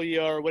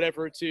memorabilia or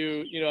whatever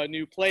to, a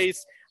new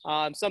place,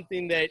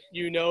 something that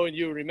and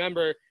you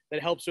remember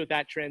that helps with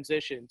that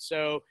transition.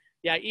 So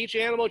yeah, each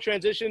animal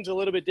transitions a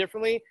little bit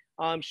differently.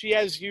 She,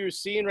 as you're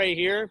seeing right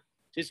here,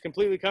 she's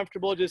completely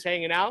comfortable just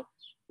hanging out.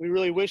 We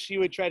really wish she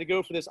would try to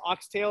go for this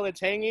oxtail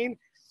that's hanging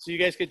so you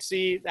guys could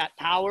see that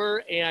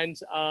power and,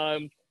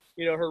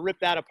 her rip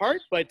that apart.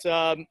 But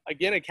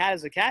again, a cat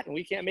is a cat and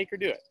we can't make her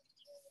do it.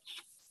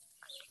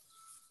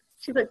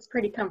 She looks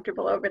pretty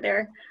comfortable over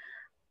there.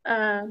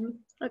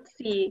 Let's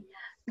see.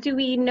 Do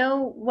we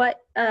know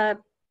what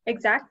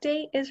exact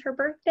date is her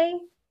birthday?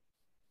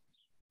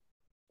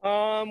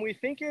 We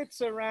think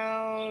it's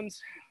around,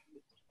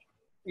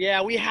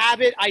 yeah, we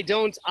have it. I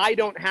don't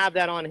have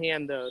that on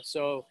hand though.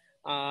 So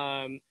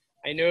I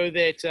know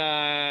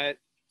that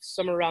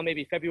somewhere around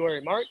maybe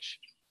February, March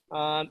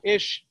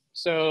ish.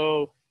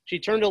 So she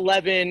turned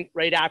 11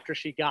 right after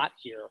she got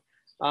here.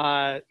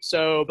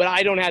 But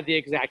I don't have the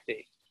exact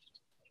date.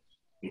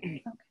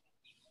 Okay.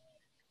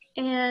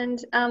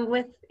 And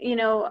with,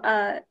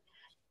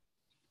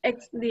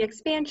 the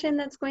expansion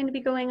that's going to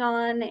be going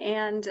on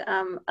and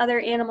other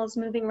animals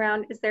moving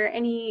around, is there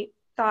any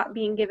thought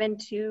being given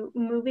to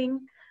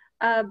moving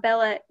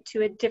Bella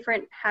to a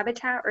different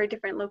habitat or a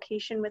different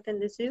location within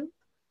the zoo?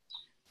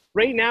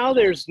 Right now,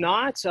 there's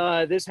not.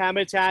 This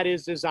habitat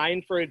is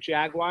designed for a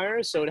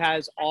jaguar, so it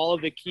has all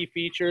of the key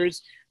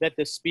features that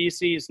the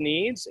species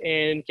needs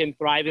and can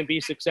thrive and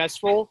be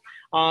successful.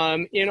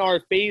 In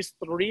our phase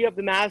 3 of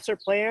the master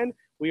plan,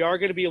 we are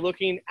going to be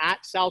looking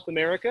at South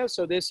America.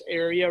 So this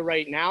area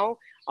right now,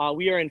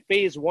 we are in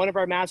phase 1 of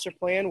our master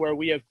plan where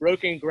we have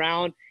broken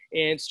ground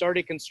and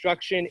started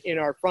construction in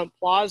our front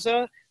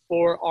plaza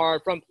for our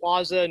front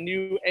plaza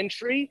new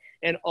entry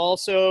and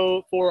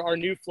also for our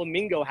new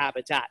flamingo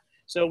habitat.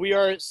 So we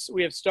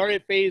have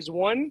started phase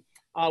 1.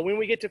 When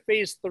we get to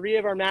phase 3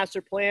 of our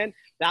master plan,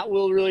 that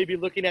will really be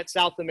looking at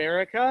South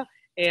America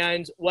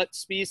and what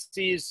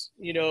species,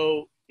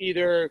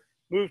 either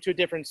move to a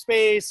different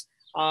space,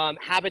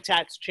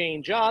 habitats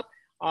change up.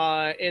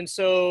 And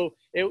so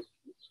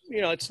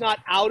it's not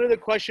out of the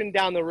question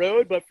down the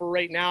road, but for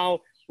right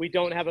now, we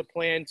don't have a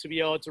plan to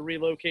be able to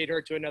relocate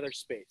her to another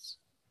space.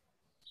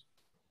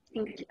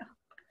 Thank you.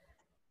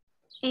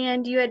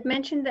 And you had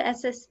mentioned the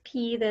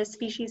SSP, the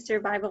Species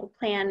Survival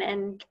Plan,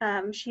 and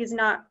she's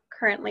not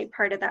currently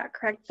part of that,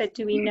 correct? But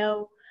do we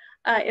know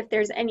if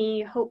there's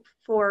any hope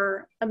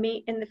for a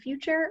mate in the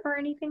future or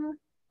anything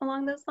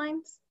along those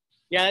lines?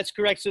 Yeah, that's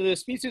correct. So the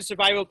Species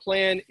Survival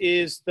Plan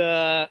is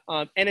the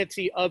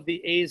entity of the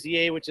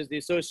AZA, which is the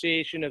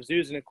Association of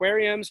Zoos and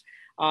Aquariums,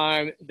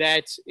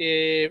 that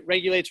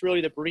regulates really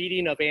the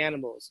breeding of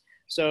animals.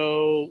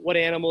 So what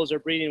animals are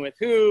breeding with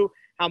who,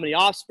 how many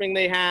offspring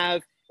they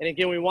have. And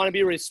again, we want to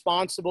be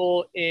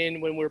responsible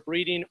when we're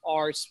breeding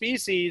our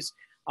species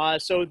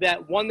so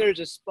that one,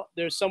 there's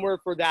somewhere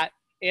for that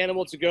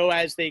animal to go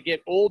as they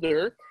get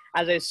older.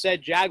 As I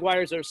said,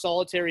 jaguars are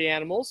solitary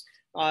animals.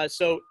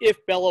 So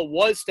if Bella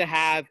was to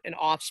have an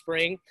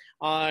offspring,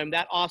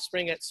 that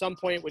offspring at some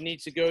point would need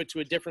to go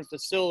to a different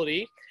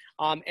facility.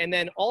 And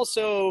then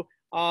also,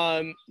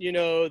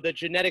 the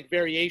genetic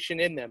variation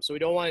in them. So we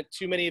don't want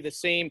too many of the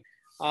same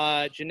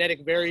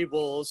genetic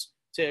variables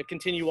to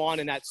continue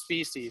on in that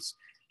species.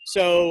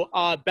 So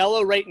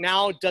Bella right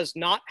now does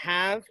not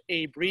have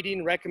a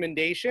breeding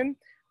recommendation.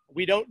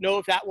 We don't know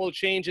if that will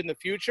change in the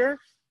future.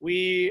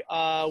 We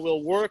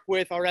will work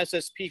with our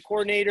SSP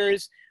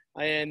coordinators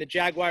and the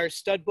Jaguar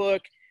stud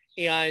book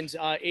and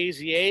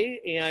AZA.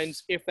 And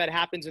if that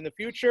happens in the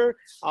future,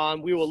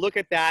 we will look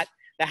at that.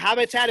 The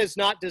habitat is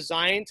not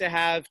designed to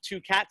have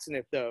 2 cats in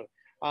it though.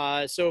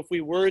 So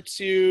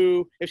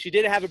if she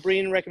did have a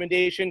breeding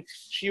recommendation,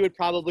 she would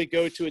probably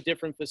go to a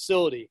different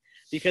facility.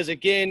 Because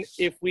again,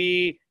 if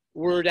we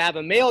were to have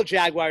a male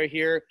jaguar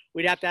here,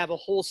 we'd have to have a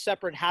whole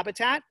separate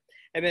habitat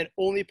and then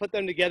only put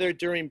them together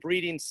during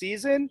breeding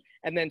season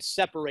and then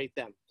separate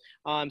them.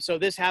 So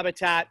this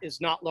habitat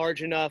is not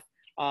large enough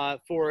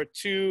for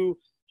 2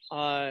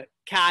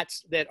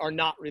 cats that are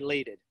not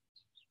related.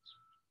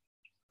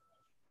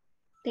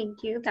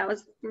 Thank you. That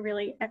was a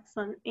really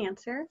excellent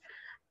answer.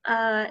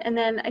 And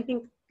then I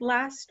think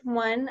last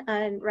one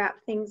and wrap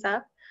things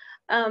up.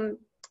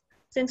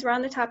 Since we're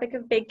on the topic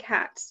of big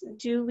cats,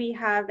 do we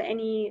have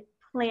any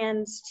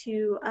plans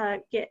to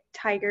get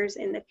tigers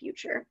in the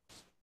future?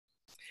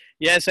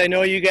 Yes, I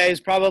know you guys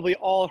probably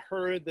all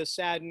heard the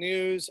sad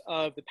news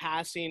of the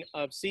passing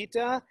of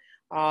Sita,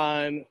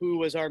 who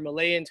was our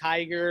Malayan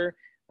tiger.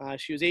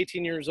 She was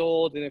 18 years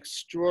old,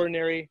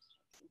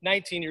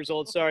 19 years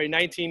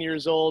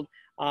old,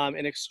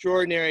 an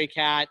extraordinary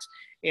cat.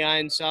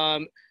 And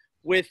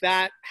with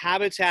that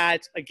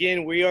habitat,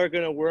 again, we are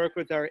going to work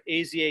with our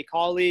AZA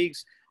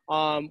colleagues.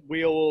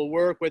 We will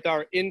work with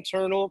our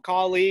internal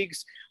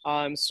colleagues,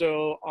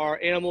 so our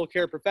animal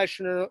care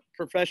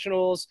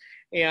professionals,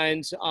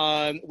 and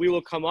we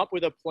will come up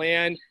with a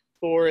plan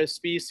for a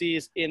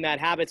species in that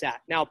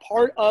habitat. Now,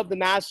 part of the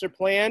master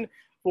plan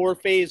for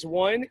phase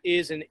 1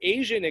 is an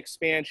Asian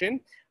expansion.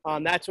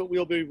 That's what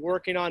we'll be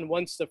working on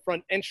once the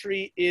front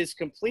entry is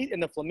complete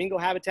and the flamingo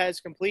habitat is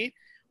complete.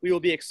 We will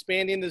be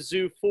expanding the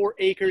zoo 4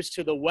 acres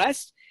to the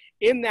west.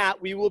 In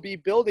that, we will be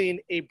building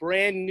a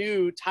brand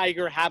new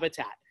tiger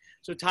habitat.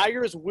 So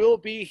tigers will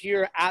be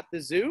here at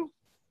the zoo.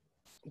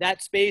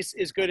 That space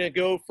is going to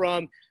go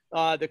from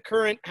the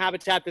current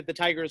habitat that the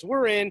tigers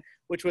were in,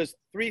 which was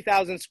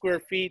 3,000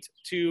 square feet,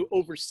 to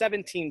over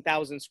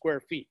 17,000 square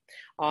feet.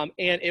 And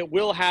it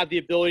will have the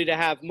ability to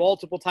have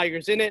multiple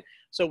tigers in it,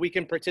 so we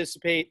can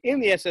participate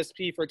in the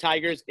SSP for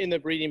tigers in the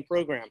breeding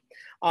program.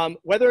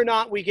 Whether or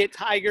not we get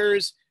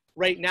tigers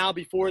right now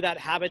before that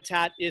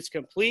habitat is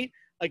complete,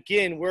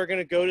 again, we're going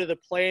to go to the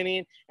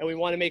planning, and we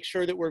want to make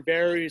sure that we're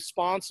very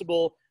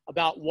responsible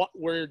about what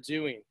we're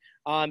doing.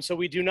 So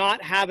we do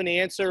not have an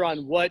answer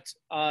on what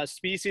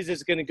species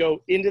is going to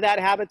go into that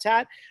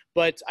habitat,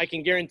 but I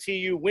can guarantee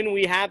you when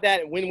we have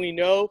that and when we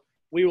know,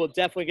 we will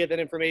definitely get that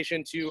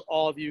information to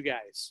all of you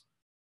guys.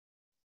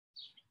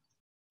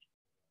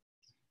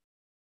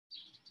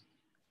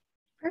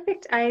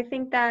 Perfect. I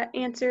think that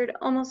answered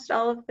almost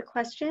all of the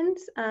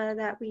questions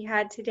that we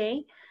had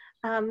today.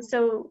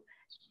 So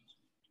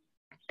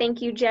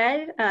thank you,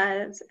 Jed.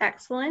 It's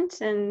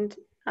excellent. And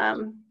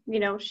you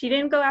know, she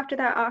didn't go after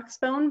that ox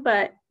bone,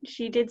 but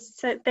she did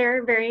sit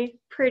there very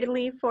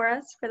prettily for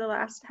us for the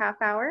last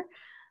half hour.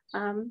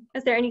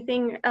 Is there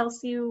anything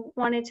else you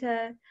wanted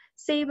to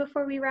say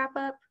before we wrap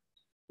up?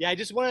 Yeah, I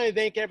just wanted to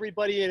thank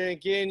everybody. And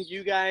again,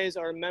 you guys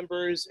are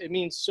members. It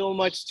means so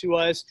much to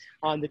us,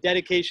 the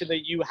dedication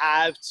that you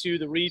have to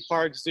the Reid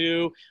Park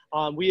Zoo.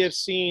 We have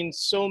seen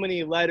so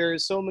many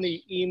letters, so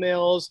many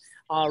emails,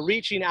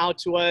 reaching out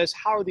to us.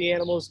 How are the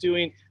animals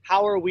doing?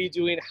 How are we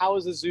doing? How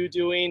is the zoo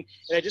doing?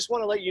 And I just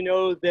want to let you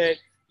know that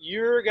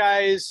you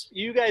guys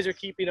are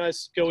keeping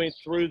us going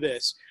through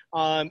this.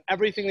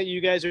 Everything that you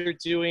guys are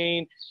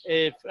doing,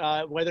 if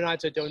whether or not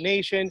it's a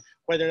donation,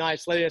 whether or not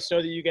it's letting us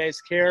know that you guys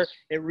care,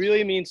 it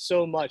really means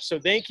so much. So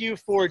thank you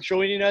for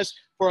joining us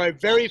for our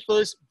very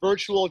first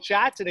virtual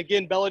chat. And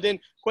again, Bella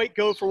didn't quite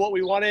go for what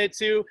we wanted it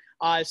to.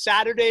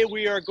 Saturday,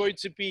 we are going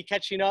to be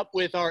catching up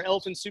with our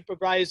elephant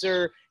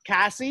supervisor,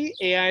 Cassie,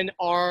 and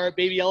our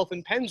baby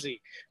elephant, Penzi.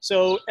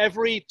 So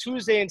every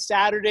Tuesday and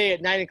Saturday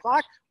at 9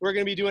 o'clock, we're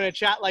going to be doing a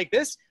chat like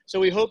this. So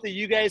we hope that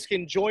you guys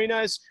can join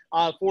us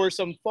for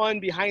some fun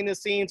behind the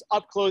scenes,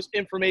 up close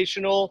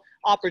informational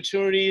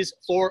opportunities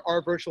for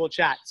our virtual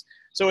chats.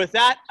 So with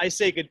that, I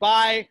say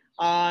goodbye.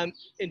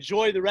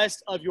 Enjoy the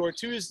rest of your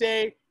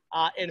Tuesday.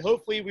 And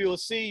hopefully we will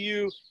see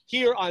you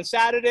here on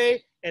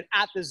Saturday and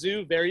at the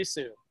zoo very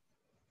soon.